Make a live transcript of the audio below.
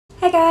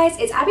Hey guys,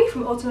 it's Abby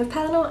from Autumn of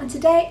Pellinor, and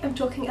today I'm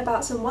talking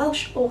about some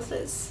Welsh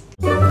authors.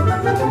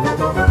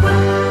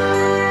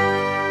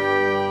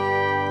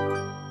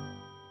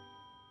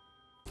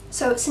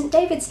 So St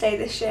David's Day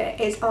this year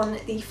is on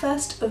the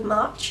 1st of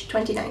March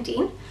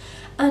 2019,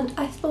 and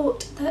I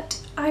thought that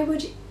I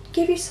would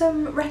give you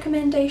some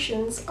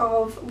recommendations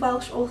of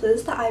Welsh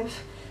authors that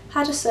I've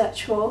had a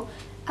search for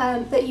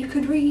that you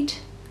could read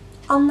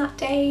on that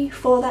day,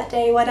 for that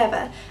day,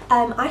 whatever.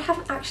 I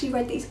haven't actually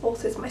read these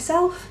authors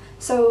myself,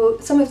 so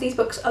some of these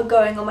books are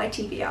going on my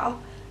TBR.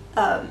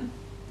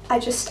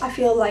 I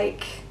feel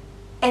like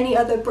any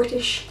other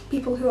British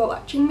people who are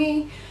watching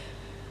me,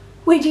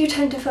 we do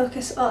tend to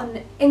focus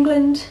on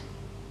England,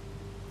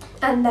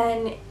 and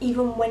then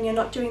even when you're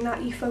not doing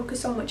that you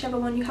focus on whichever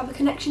one you have a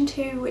connection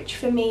to, which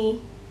for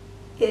me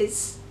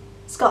is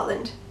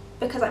Scotland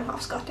because I'm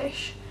half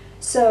Scottish.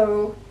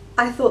 So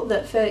I thought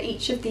that for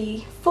each of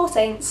the 4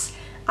 saints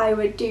I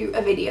would do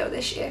a video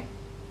this year.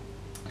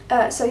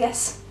 So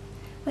yes,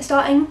 we're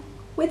starting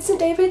with St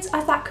David's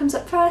as that comes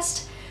up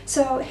first.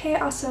 So here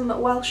are some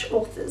Welsh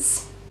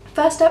authors.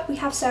 First up we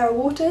have Sarah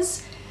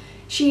Waters.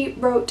 She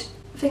wrote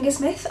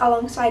Fingersmith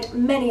alongside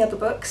many other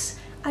books.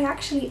 I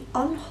actually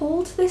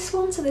unhauled this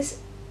one, so this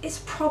is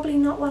probably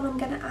not one I'm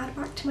going to add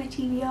back to my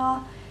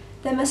TBR.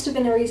 There must have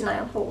been a reason I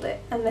unhauled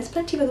it, and there's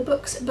plenty of other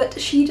books, but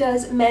she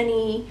does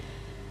many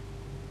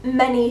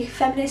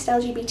feminist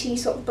LGBT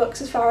sort of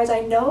books as far as I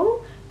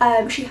know.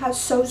 She has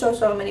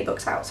so many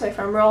books out, so if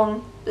I'm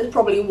wrong there's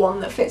probably one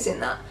that fits in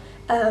that.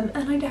 And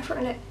I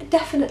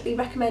definitely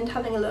recommend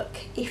having a look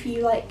if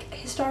you like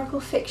historical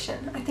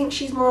fiction. I think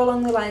she's more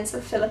along the lines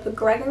of Philippa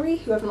Gregory,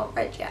 who I've not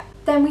read yet.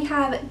 Then we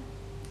have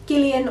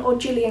Gillian or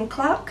Gillian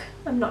Clarke,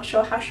 I'm not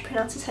sure how she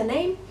pronounces her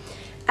name,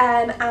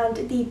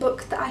 and the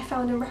book that I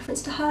found in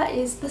reference to her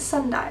is The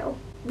Sundial.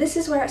 This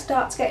is where it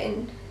starts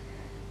getting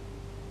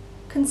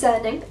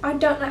concerning. I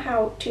don't know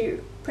how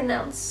to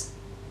pronounce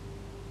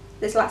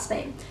this last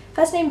name.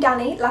 First name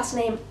Dannie, last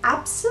name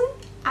Abse?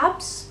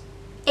 Abse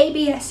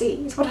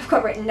is what I've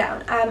got written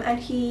down, and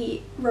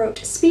he wrote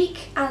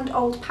Speak and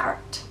Old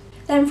Parrot.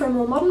 Then for a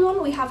more modern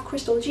one we have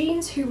Crystal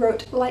Jeans, who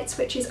wrote Light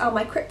Switches Are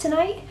My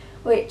Kryptonite,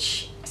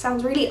 which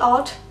sounds really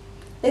odd.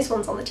 This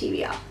one's on the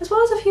TBR, as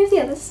well as a few of the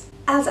others.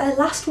 As a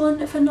last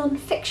one for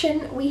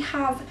non-fiction we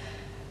have,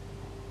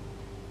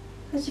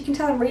 as you can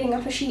tell I'm reading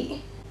off a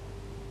sheet,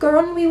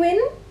 Goronwy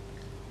Wynne.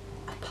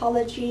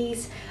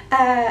 Apologies.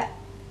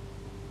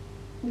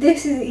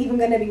 This is even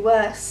going to be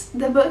worse.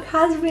 The book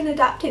has been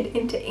adapted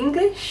into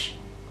English,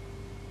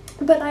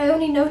 but I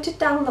only noted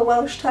down the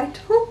Welsh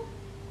title.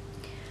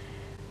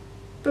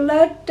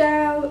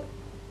 Blodau,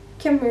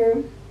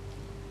 Cymru,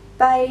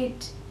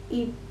 Brit,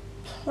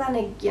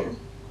 Plannigion.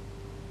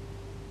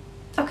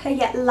 Okay,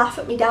 yeah, laugh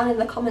at me down in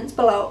the comments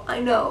below. I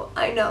know.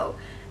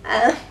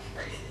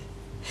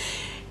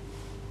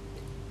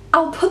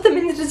 I'll put them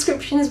in the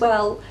description as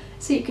well,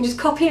 so you can just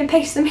copy and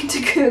paste them into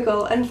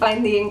Google and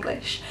find the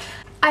English.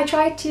 I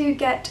tried to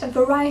get a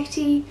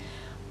variety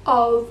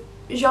of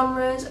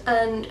genres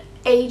and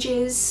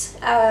ages,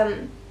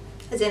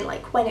 as in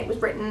like when it was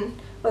written,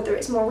 whether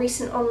it's more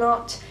recent or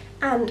not,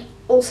 and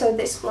also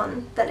this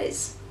one that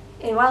is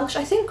in Welsh.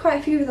 I think quite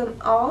a few of them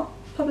are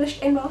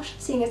published in Welsh,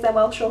 seeing as they're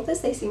Welsh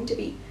authors. They seem to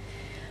be.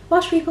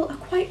 Welsh people are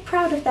quite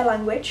proud of their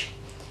language,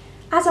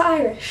 as are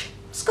Irish.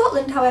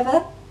 Scotland,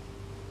 however,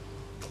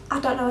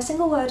 I don't know a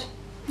single word.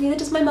 Neither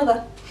does my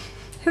mother,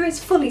 who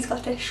is fully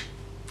Scottish.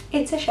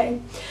 It's a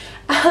shame.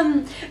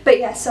 But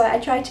yeah, so I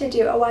tried to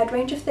do a wide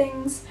range of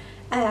things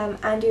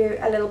and do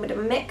a little bit of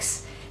a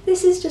mix.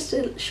 This is just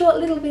a short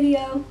little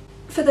video.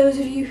 For those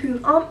of you who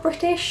aren't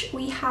British,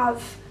 we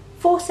have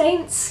 4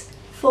 saints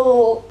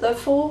for the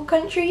 4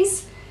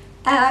 countries,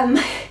 and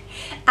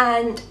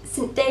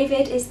St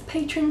David is the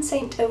patron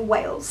saint of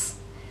Wales.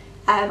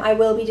 I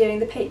will be doing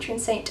the patron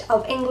saint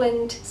of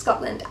England,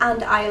 Scotland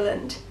and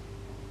Ireland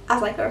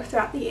as I go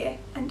throughout the year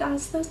and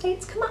as those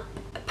dates come up.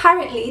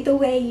 Apparently the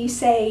way you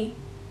say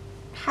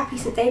Happy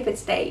St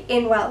David's Day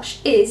in Welsh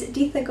is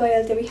Ditha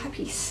Goel Dewi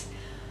Hapus.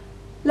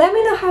 Let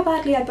me know how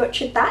badly I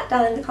butchered that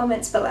down in the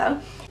comments below.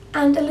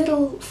 And a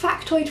little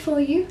factoid for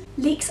you,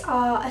 leeks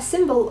are a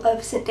symbol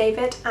of St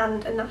David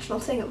and a national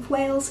thing of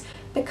Wales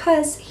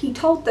because he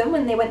told them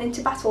when they went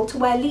into battle to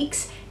wear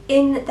leeks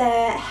in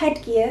their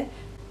headgear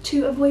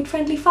to avoid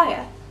friendly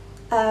fire,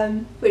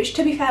 which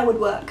to be fair would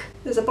work.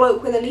 There's a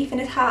bloke with a leaf in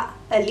his hat,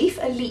 a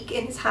leek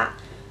in his hat.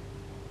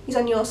 He's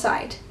on your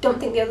side. Don't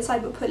think the other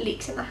side would put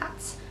leeks in their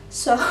hats.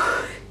 So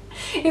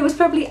it was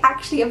probably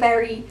actually a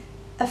very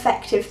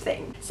effective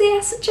thing. So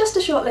yes, just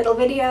a short little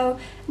video,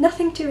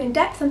 nothing too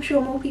in-depth. I'm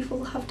sure more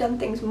people have done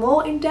things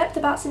more in-depth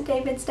about St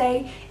David's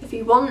Day. If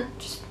you want,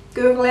 just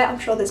Google it. I'm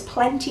sure there's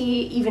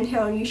plenty, even here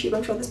on YouTube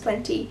I'm sure there's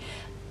plenty.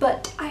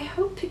 But I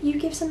hope you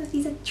give some of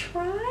these a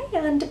try,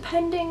 and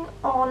depending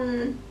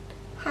on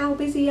how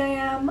busy I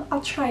am, I'll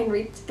try and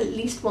read at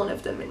least one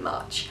of them in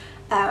March.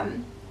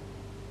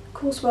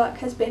 Coursework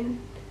has been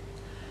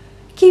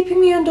keeping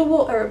me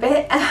underwater a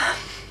bit.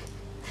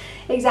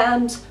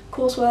 Exams,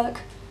 coursework,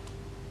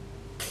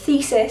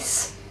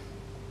 thesis,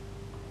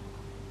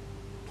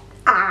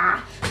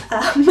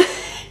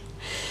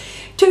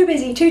 Too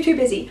busy, too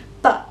busy,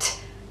 but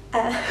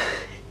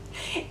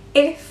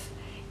if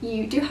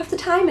you do have the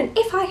time, and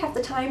if I have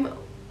the time,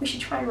 we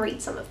should try and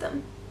read some of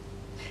them.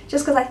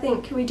 Just because I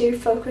think we do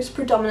focus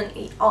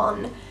predominantly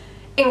on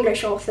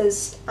English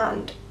authors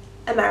and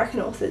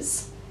American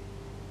authors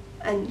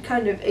and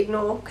kind of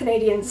ignore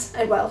Canadians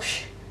and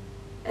Welsh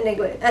and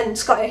English and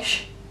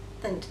Scottish,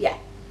 and yeah.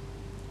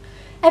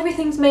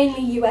 Everything's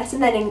mainly US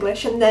and then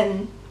English and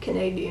then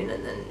Canadian,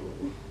 and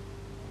then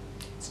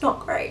it's not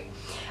great.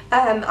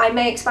 I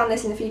may expand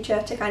this in the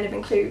future to kind of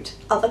include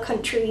other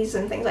countries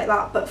and things like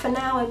that, but for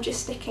now I'm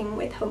just sticking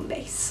with home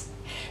base.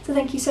 So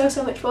thank you so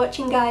much for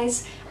watching,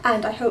 guys,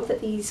 and I hope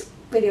that these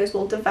videos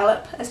will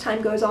develop as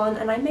time goes on,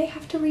 and I may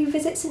have to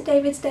revisit St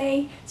David's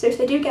Day, so if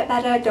they do get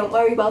better, don't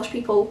worry Welsh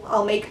people,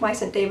 I'll make my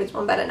St David's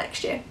one better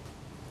next year.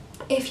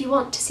 If you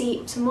want to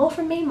see some more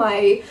from me,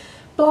 my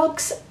blog,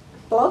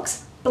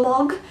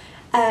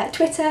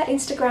 Twitter,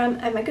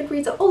 Instagram and my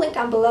Goodreads are all linked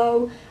down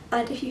below,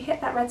 and if you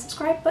hit that red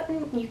subscribe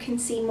button you can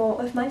see more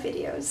of my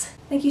videos.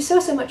 Thank you so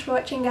much for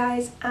watching,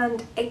 guys,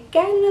 and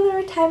again another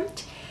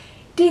attempt.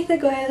 Dydd y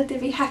Gwyl dydd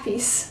fi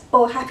hapus,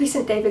 or Happy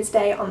St David's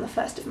Day on the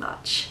 1st of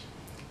March.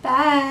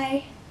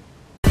 Bye!